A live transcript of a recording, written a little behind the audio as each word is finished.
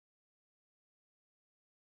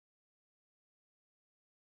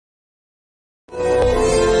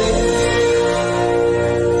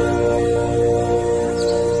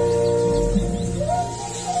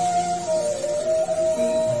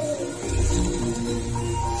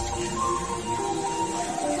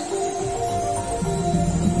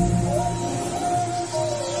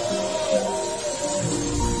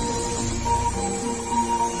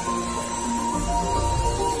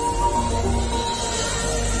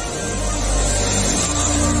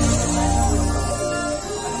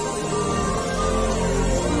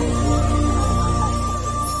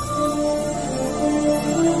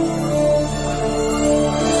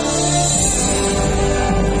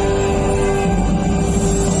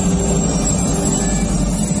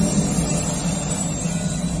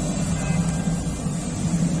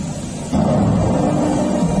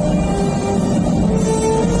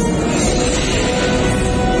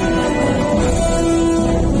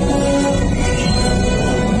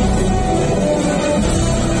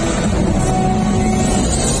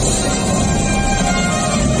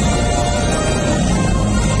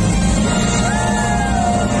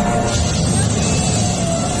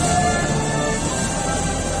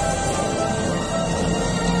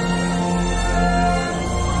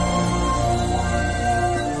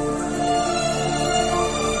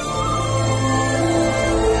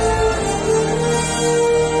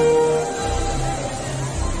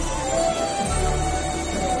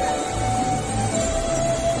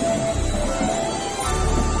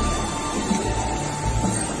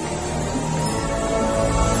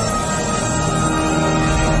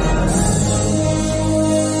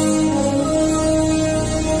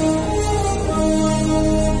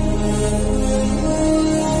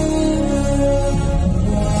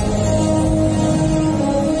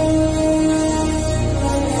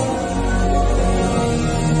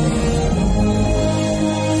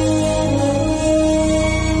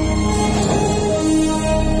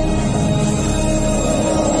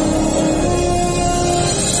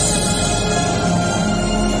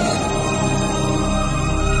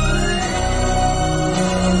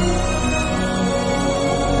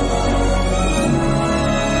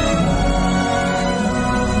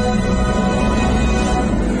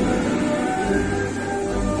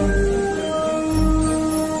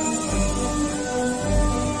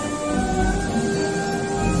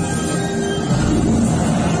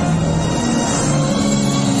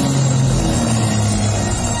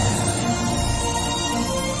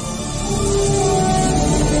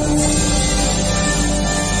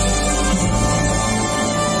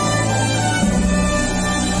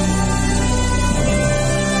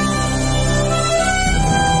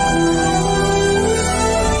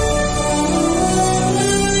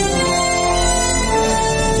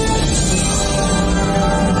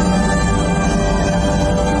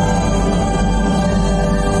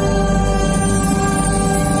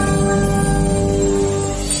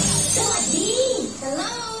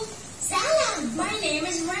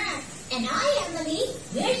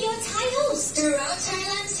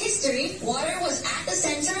history, water was at the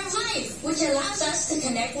center of life, which allows us to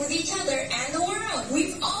connect with each other and the world.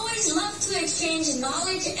 We've always loved to exchange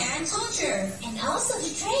knowledge and culture. And also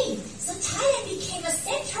to trade, so Thailand became a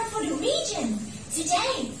center for the region.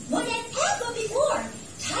 Today, more than ever before,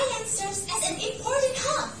 Thailand serves as an important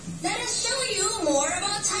hub. Let us show you more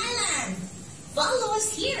about Thailand. Follow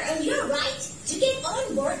us here on your right to get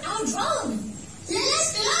on board our drone.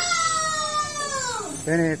 Let's go!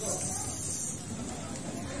 Finish.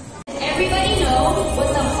 Everybody know what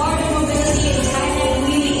the heart of mobility in Thailand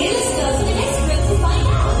really is? Go to the next clip to find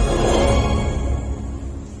out.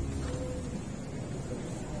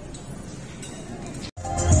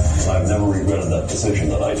 I've never regretted that decision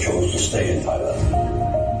that I chose to stay in Thailand.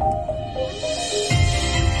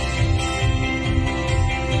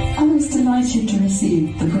 I was delighted to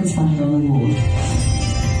receive the Prince Mahal Award.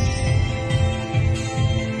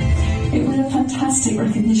 It was a fantastic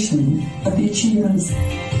recognition of the achievements.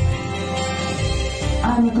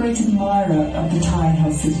 I'm a great admirer of the Thai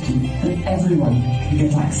health system, that everyone can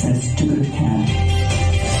get access to good care.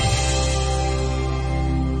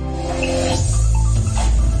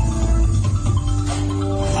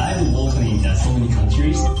 I've worked in so many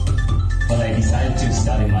countries, but I decided to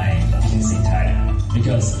study my business in Thailand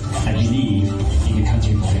because I believe in the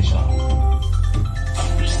country potential.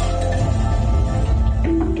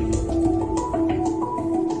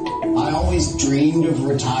 I always dreamed of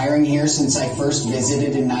retiring here since I first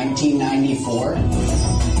visited in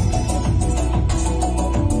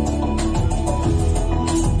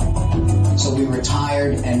 1994. So we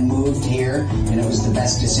retired and moved here, and it was the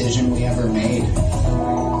best decision we ever made.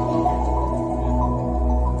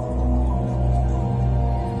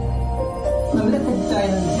 مملكة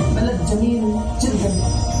تايلاند بلد جميل جدا،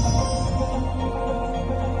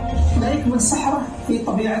 لا يكمن سحره في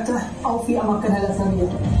طبيعته أو في أماكنها الأثرية،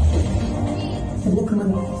 بل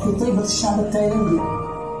يكمن في طيبة الشعب التايلاندي.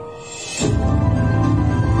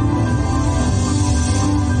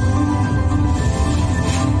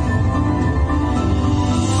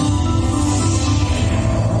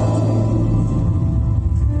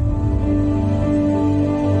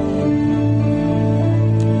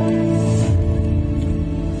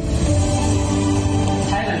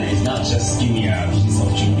 Just give me a business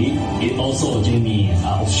opportunity. It also gave me an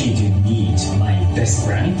opportunity to meet my best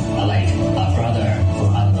friend, like a brother from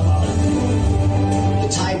another mother. The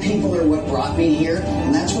Thai people are what brought me here,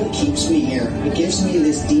 and that's what keeps me here. It gives me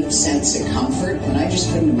this deep sense of comfort, and I just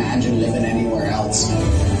couldn't imagine living anywhere else.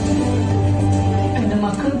 عندما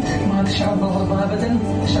كنت ما تشعر بالغربة أبدا،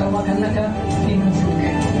 تشعر كأنك في منزلك.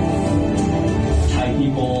 Thai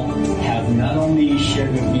people have not only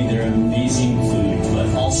shared with me their amazing food, but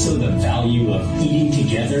also the value of eating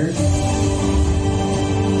together.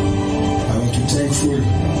 I want to thankful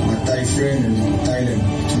my Thai friend in Thailand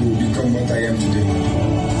to become what I am today.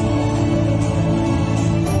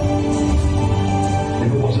 If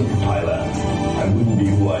it wasn't for Thailand, I wouldn't be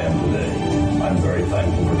who I am today. I'm very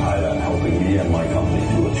thankful for Thailand helping me and my company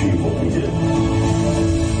to achieve what we did.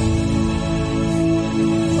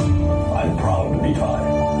 I'm proud to be Thai.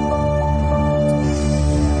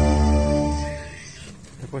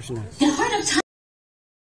 The question is.